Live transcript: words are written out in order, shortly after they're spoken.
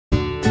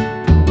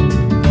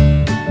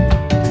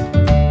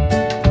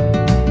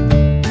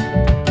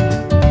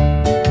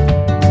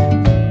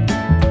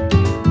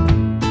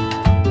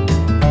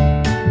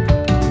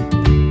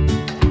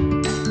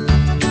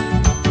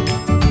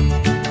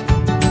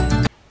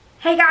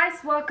Hey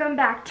guys, welcome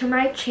back to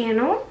my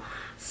channel.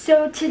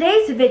 So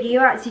today's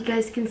video, as you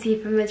guys can see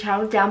from the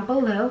title down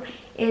below,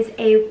 is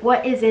a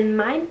what is in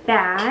my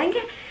bag.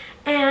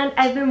 And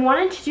I've been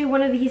wanting to do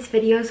one of these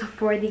videos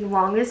for the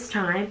longest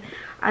time.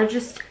 I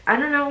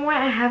don't know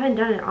why I haven't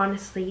done it,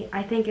 honestly.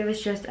 I think it was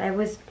just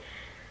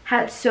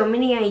had so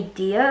many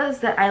ideas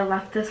that I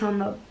left this on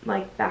the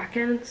back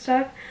end and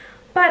stuff.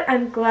 But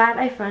I'm glad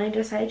I finally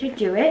decided to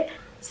do it.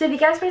 So if you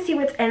guys want to see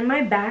what's in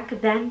my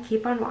bag, then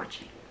keep on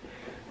watching.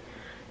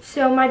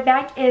 So my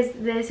bag is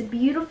this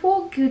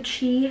beautiful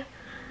Gucci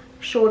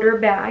shoulder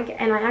bag,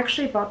 and I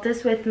actually bought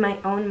this with my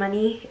own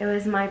money. It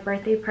was my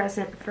birthday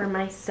present for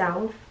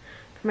myself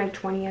for my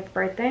 20th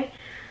birthday.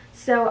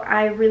 So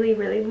I really,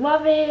 really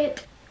love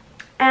it.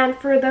 And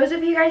for those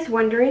of you guys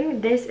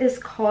wondering, this is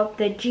called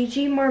the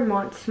GG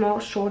Marmont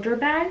small shoulder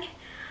bag.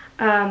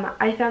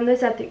 I found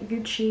this at the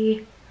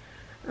Gucci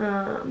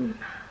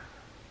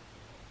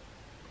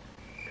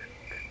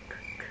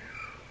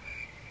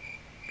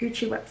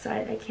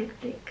website. I can't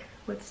think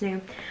what's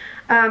new.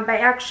 But I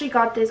actually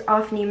got this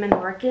off Neiman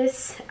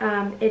Marcus.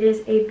 It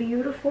is a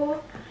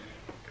beautiful,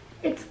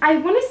 I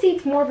want to say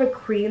it's more of a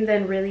cream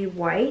than really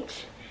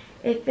white.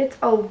 It fits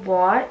a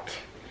lot,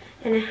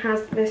 and it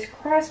has this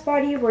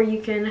crossbody where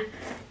you can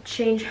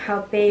change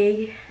how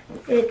big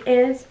it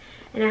is,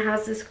 and it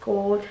has this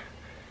gold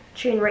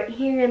chain right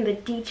here and the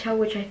detail,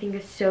 which I think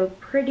is so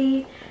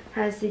pretty. It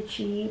has the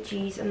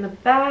GGs in the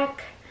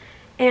back,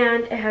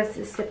 and it has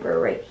the zipper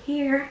right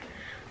here.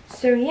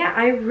 So yeah,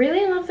 I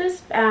really love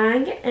this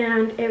bag,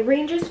 and it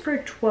ranges for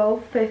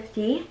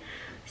 $12.50,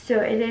 so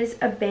it is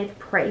a bit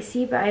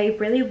pricey, but I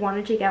really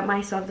wanted to get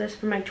myself this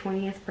for my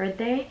 20th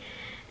birthday.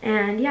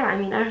 And yeah, I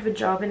mean, I have a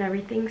job and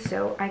everything,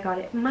 so I got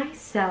it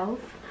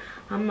myself.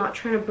 I'm not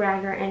trying to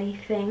brag or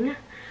anything,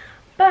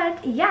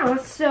 but yeah,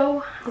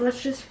 so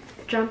let's just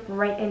jump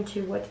right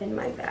into what's in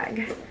my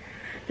bag.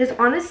 This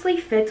honestly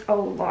fits a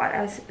lot,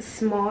 as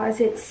small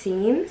as it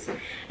seems.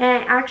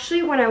 And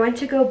actually, when I went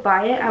to go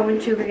buy it, I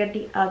went to get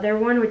the other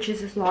one, which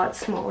is a lot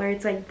smaller.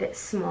 It's like this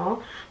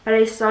small. But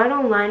I saw it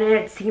online and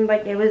it seemed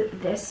like it was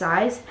this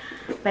size,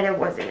 but it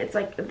wasn't. It's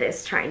like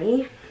this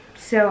tiny.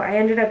 So I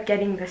ended up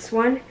getting this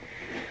one.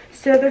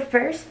 So the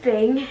first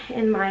thing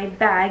in my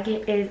bag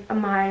is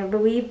my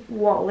Louis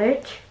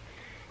wallet.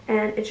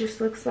 And it just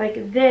looks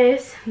like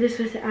this. This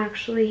was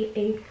actually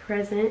a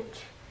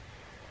present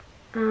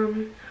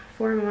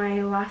for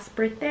my last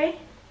birthday.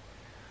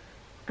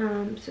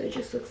 So it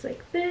just looks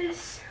like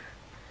this,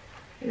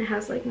 and it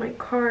has like my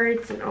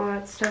cards and all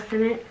that stuff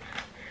in it.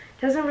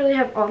 It doesn't really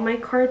have all my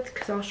cards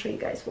because I'll show you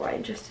guys why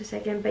in just a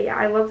second. But yeah,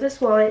 I love this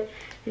wallet.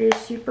 It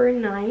is super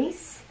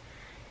nice,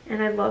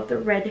 and I love the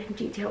red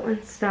detail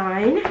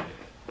inside.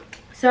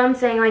 So I'm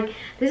saying, like,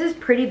 this is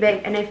pretty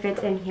big and it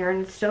fits in here,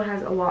 and it still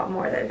has a lot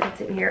more that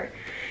fits in here.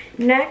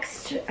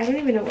 Next, I don't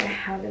even know what I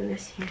have in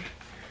this here.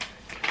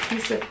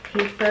 Piece of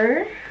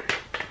paper.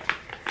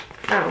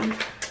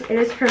 It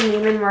is from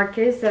Neiman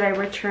Marcus that I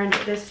returned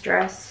this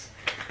dress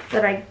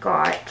that I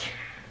got.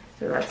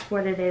 So that's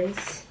what it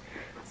is.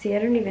 See, I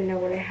don't even know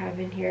what I have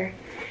in here.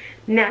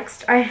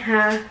 Next, I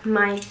have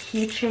my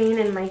keychain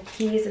and my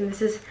keys, and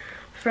this is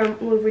from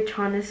Louis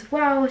Vuitton as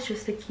well. It's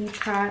just a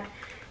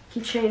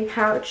keychain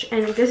pouch,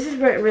 and this is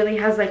where it really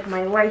has like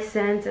my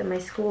license and my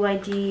school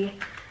ID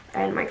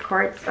and my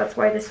cards. That's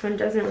why this one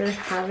doesn't really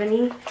have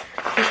any,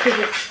 just because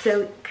it's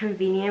so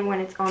convenient when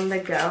it's on the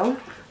go.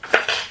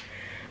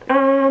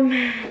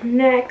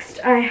 Next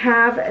I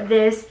have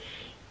this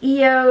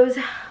EO's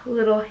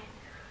little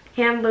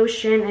hand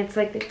lotion. It's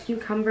like the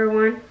cucumber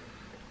one.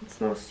 It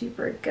smells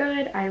super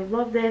good. I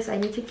love this. I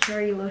need to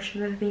carry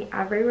lotion with me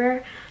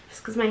everywhere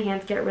just because my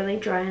hands get really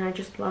dry, and I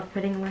just love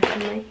putting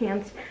lotion in my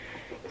hands.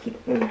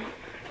 Keep them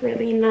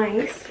really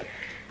nice.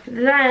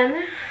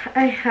 Then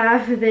I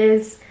have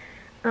this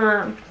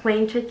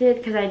plane ticket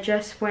because I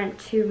just went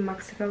to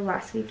Mexico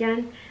last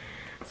weekend,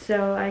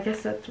 so I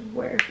guess that's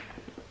where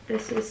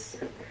this is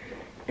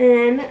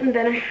in. And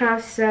then I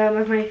have some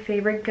of my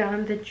favorite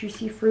gum, the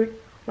Juicy Fruit.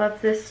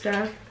 Love this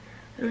stuff.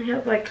 I only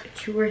have like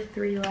 2 or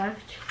 3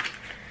 left.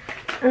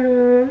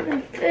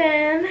 And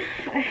then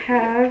I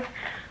have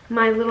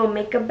my little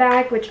makeup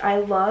bag, which I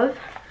love.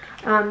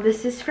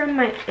 This is from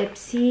my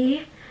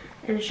Ipsy,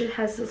 and it just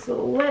has this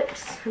little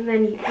lips, and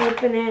then you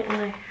open it,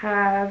 and I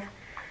have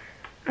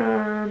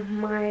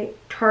my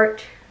Tarteist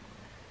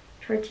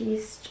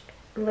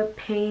lip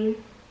paint,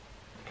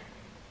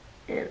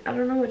 and I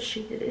don't know what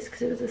shade it is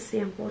because it was a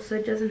sample, so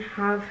it doesn't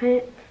have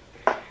it.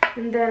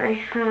 And then I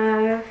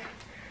have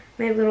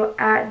my little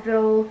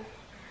Advil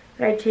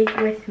that I take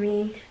with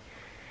me,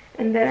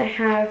 and then I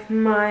have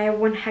my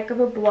One Heck of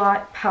a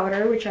Blot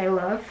powder, which I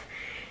love,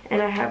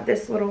 and I have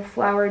this little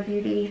Flower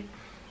Beauty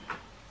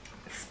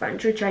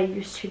sponge, which I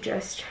use to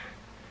just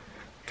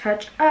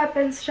touch up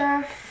and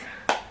stuff.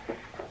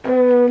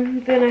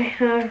 Then I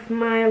have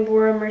my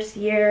Laura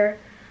Mercier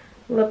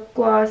lip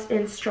gloss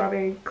in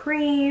Strawberry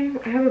Cream.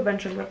 I have a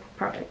bunch of lip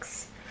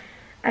products.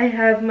 I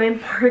have my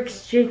Marc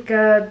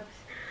Jacobs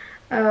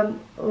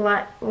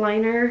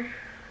eyeliner.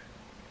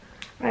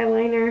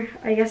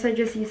 I guess I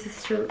just use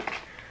this to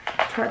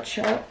touch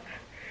up.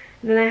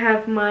 And then I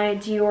have my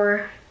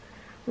Dior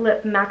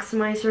lip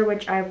maximizer,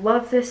 which I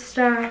love this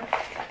stuff.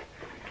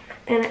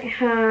 And I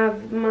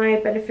have my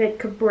Benefit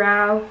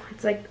Brow.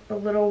 It's like a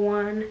little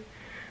one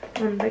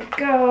on the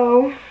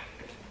go.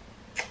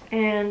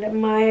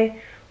 And my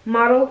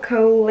Model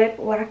Co lip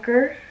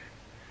lacquer.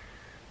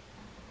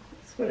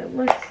 That's what it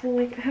looks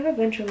like. I have a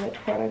bunch of lip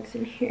products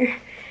in here.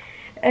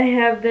 I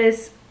have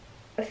this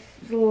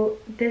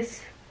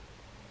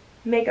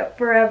Makeup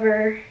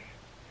Forever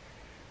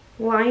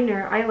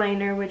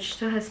eyeliner, which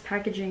still has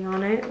packaging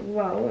on it.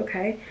 Whoa,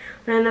 okay.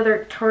 Then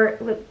another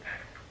Tarte lip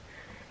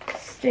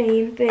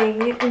stain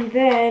thing. And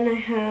then I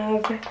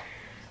have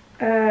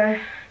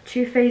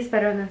Too Faced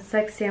Better Than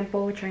Sex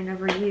sample, which I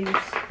never use,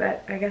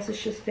 but I guess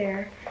it's just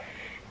there.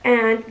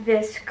 And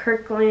this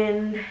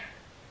Kirkland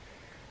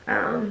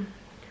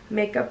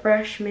makeup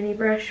brush, mini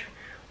brush,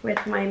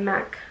 with my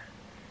MAC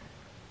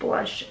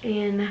blush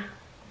in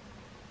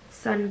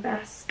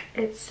Sunbest.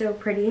 It's so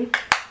pretty.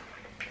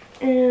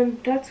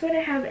 And that's what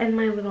I have in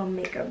my little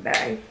makeup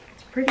bag.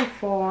 It's pretty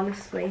full,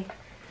 honestly.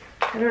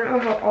 I don't know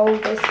how all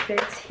of this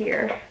fits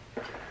here.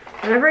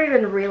 I never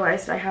even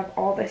realized I have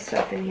all this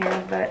stuff in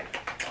here, but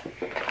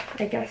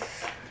I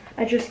guess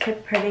I just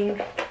kept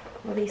putting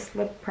all these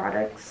lip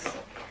products.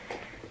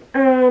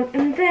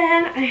 And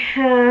then I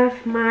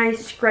have my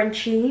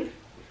scrunchie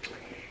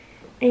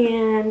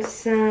and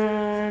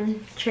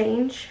some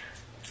change.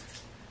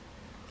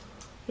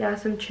 Yeah,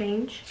 some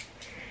change.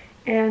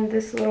 And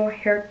this little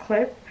hair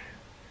clip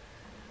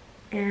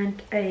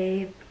and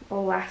a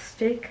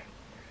elastic.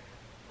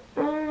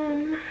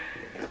 And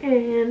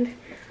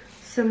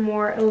some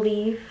more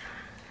Aleve.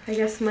 I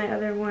guess my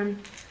other one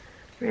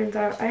ran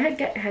out. I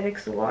get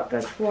headaches a lot,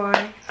 that's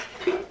why.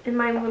 In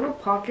my little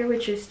pocket,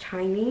 which is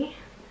tiny,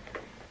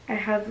 I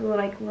have the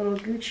like little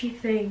Gucci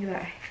thing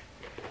that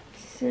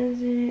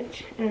says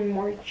it, and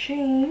more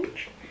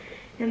change,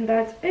 and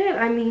that's it.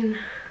 I mean,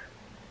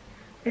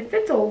 it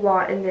fits a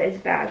lot in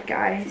this bag,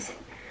 guys.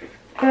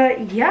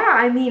 But yeah,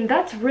 I mean,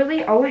 that's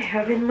really all I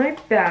have in my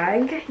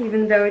bag,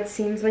 even though it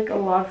seems like a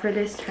lot for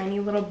this tiny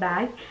little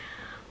bag.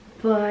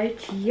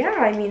 But yeah,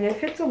 I mean, it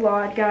fits a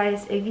lot,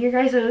 guys. If you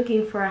guys are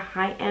looking for a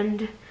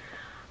high-end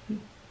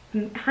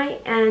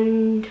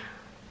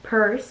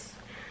purse,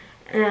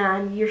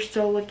 and you're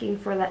still looking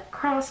for that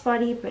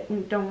crossbody,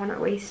 but don't want to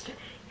waste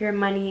your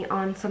money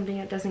on something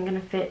that isn't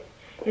gonna fit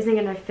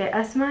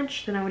as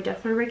much, then I would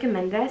definitely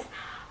recommend this.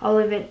 I'll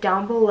leave it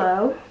down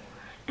below.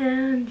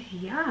 And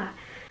yeah,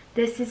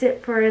 this is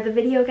it for the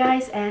video,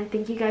 guys, and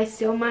thank you guys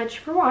so much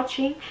for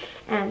watching,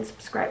 and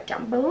subscribe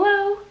down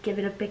below, give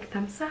it a big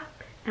thumbs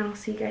up, and I'll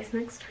see you guys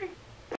next time.